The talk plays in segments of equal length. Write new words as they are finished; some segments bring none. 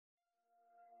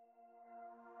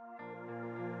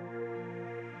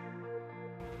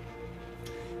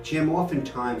Jim,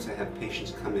 oftentimes I have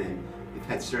patients come in, they've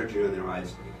had surgery on their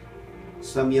eyes.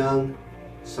 Some young,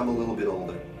 some a little bit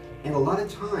older. And a lot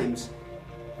of times,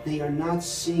 they are not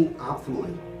seeing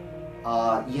optimally.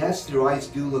 Yes, their eyes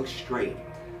do look straight,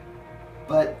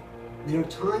 but there are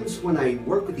times when I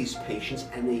work with these patients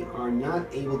and they are not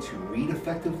able to read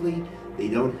effectively. They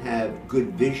don't have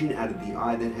good vision out of the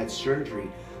eye that had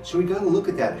surgery. So we got to look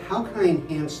at that. How can I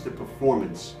enhance the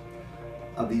performance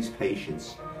of these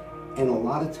patients? And a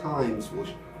lot of times we'll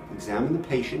examine the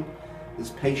patient.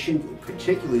 This patient,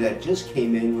 particularly that just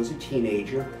came in, was a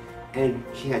teenager, and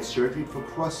she had surgery for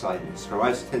cross-sightedness. Her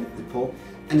eyes tended to pull,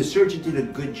 and the surgeon did a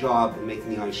good job in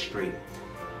making the eyes straight.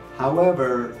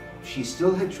 However, she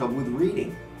still had trouble with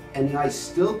reading, and the eyes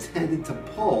still tended to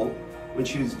pull when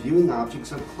she was viewing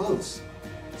objects up close.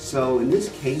 So in this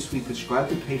case, we prescribed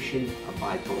the patient a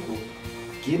bifocal,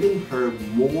 giving her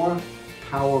more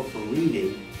power for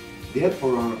reading.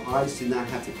 Therefore, her eyes did not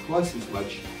have to cross as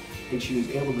much, and she was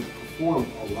able to perform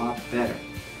a lot better.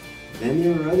 Then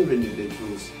there are other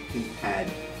individuals who had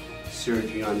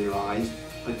surgery on their eyes,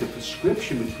 but the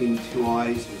prescription between the two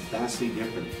eyes is vastly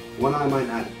different. One eye might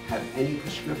not have any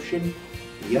prescription,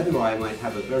 the other eye might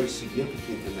have a very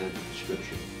significant amount of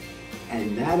prescription.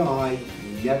 And that eye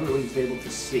never was able to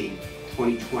see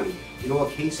 20/20. In all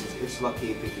cases, it's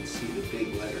lucky if it can see the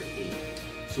big letter E.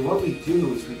 So what we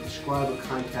do is we prescribe a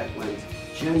contact lens.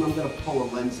 Jim, I'm going to pull a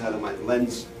lens out of my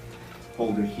lens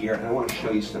holder here, and I want to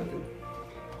show you something.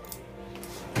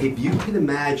 If you can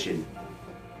imagine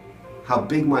how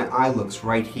big my eye looks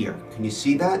right here, can you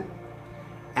see that?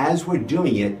 As we're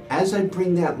doing it, as I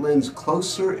bring that lens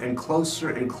closer and closer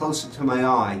and closer to my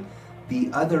eye, the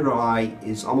other eye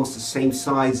is almost the same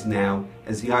size now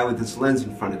as the eye with its lens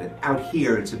in front of it. Out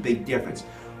here, it's a big difference.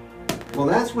 Well,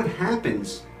 that's what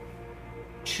happens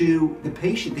to the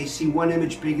patient. They see one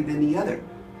image bigger than the other.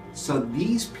 So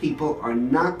these people are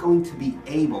not going to be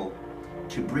able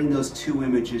to bring those two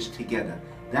images together.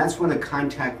 That's when a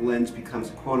contact lens becomes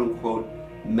quote-unquote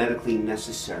medically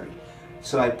necessary.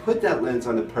 So I put that lens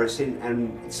on the person,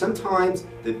 and sometimes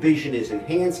the vision is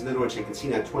enhanced. In other words, they can see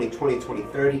now 20/20,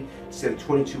 20/30 instead of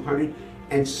 2200.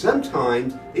 And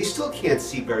sometimes they still can't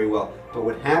see very well. But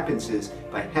what happens is,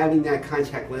 by having that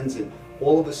contact lens in,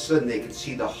 all of a sudden they can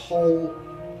see the whole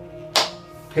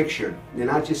picture. They're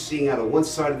not just seeing out of one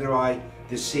side of their eye,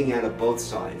 they're seeing out of both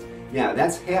sides. Now,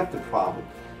 that's half the problem.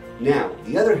 Now,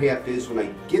 the other half is when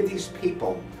I give these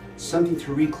people something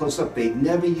to read close up, they've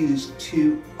never used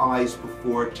two eyes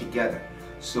before together.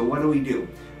 So what do?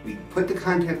 We put the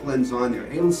contact lens on,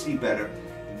 they're able to see better.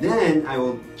 Then I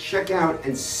will check out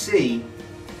and see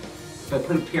if I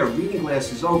put a pair of reading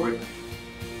glasses over it,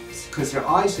 because their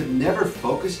eyes have never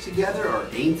focused together or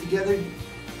aimed together.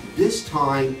 This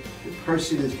time, the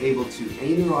person is able to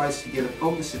aim their eyes together,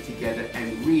 focus it together,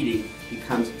 and reading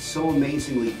becomes so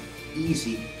amazingly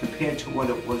easy compared to what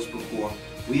it was before.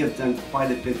 We have done quite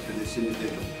a bit for this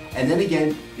individual. And then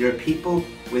again, there are people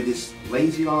where this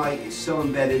lazy eye is so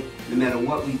embedded, no matter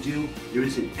what we do, there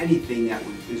isn't anything that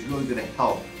is really going to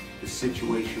help the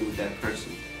situation with that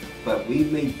person. But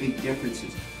we've made big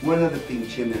differences. One other thing,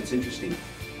 Jim, that's interesting.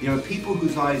 There are people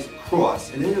whose eyes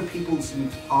cross, and then there are people whose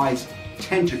eyes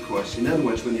tend to cross. In other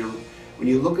words, when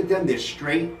you look at them, they're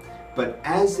straight, but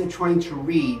as they're trying to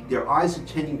read, their eyes are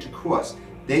tending to cross.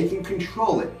 They can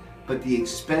control it, but the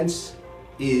expense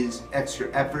is extra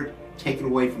effort taken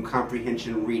away from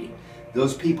comprehension and reading.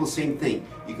 Those people, same thing.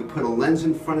 You can put a lens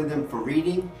in front of them for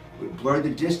reading, blur the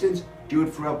distance, do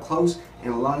it for up close,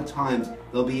 and a lot of times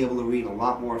they'll be able to read a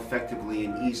lot more effectively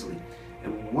and easily.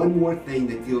 And one more thing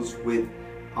that deals with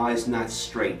eyes not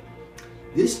straight.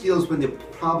 This deals when the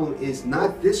problem is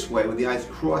not this way, when the eyes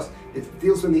cross. It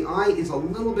deals when the eye is a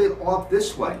little bit off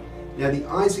this way. Now the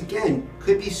eyes, again,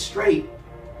 could be straight,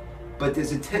 but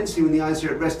there's a tendency when the eyes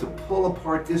are at rest to pull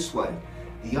apart this way.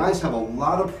 The eyes have a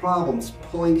lot of problems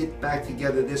pulling it back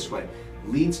together this way.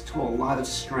 Leads to a lot of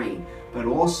strain. But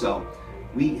also,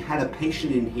 we had a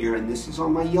patient in here, and this is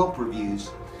on my Yelp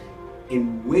reviews,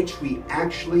 in which we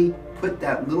actually put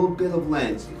that little bit of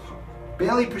lens,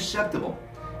 barely perceptible,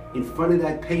 in front of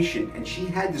that patient, and she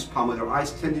had this problem with her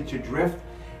eyes tended to drift.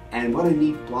 And what a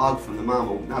neat blog from the mom,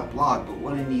 well, not blog, but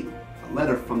what a neat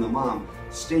letter from the mom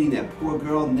stating that poor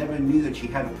girl never knew that she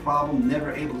had a problem,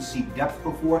 never able to see depth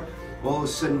before. All of a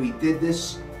sudden we did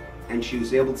this and she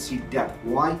was able to see depth.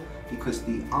 Why? Because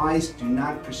the eyes do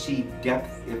not perceive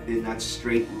depth if they're not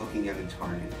straight looking at a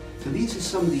target. So these are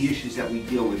some of the issues that we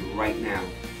deal with right now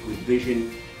with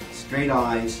vision, straight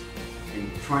eyes, and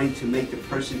trying to make the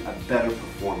person a better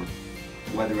performer,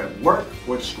 whether at work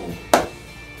or at school.